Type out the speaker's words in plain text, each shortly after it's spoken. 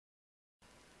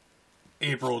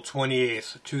April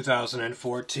 28th,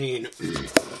 2014.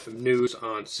 News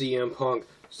on CM Punk.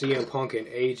 CM Punk and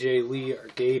AJ Lee are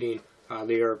dating.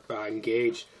 They are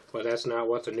engaged, but that's not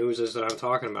what the news is that I'm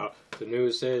talking about. The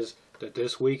news is that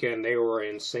this weekend they were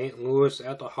in St. Louis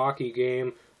at the hockey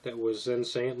game that was in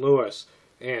St. Louis.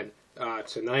 And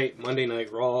tonight, Monday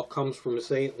Night Raw comes from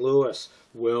St. Louis.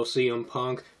 Will CM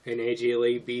Punk and AJ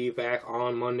Lee be back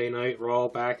on Monday Night Raw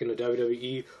back in the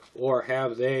WWE, or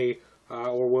have they,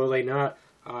 or will they not?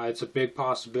 It's a big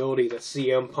possibility that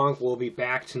CM Punk will be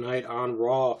back tonight on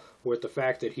Raw, with the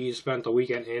fact that he spent the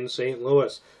weekend in St.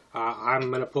 Louis. I'm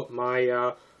going to put my,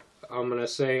 I'm going to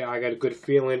say I got a good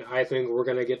feeling. I think we're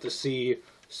going to get to see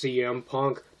CM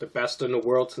Punk, the best in the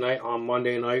world, tonight on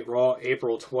Monday Night Raw,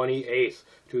 April 28th,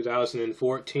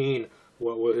 2014.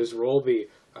 What will his role be?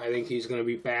 I think he's going to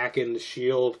be back in the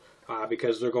Shield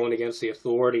because they're going against the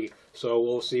Authority. So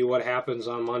we'll see what happens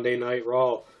on Monday Night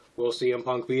Raw. Will CM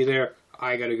Punk be there?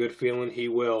 I got a good feeling he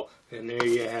will. And there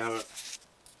you have it.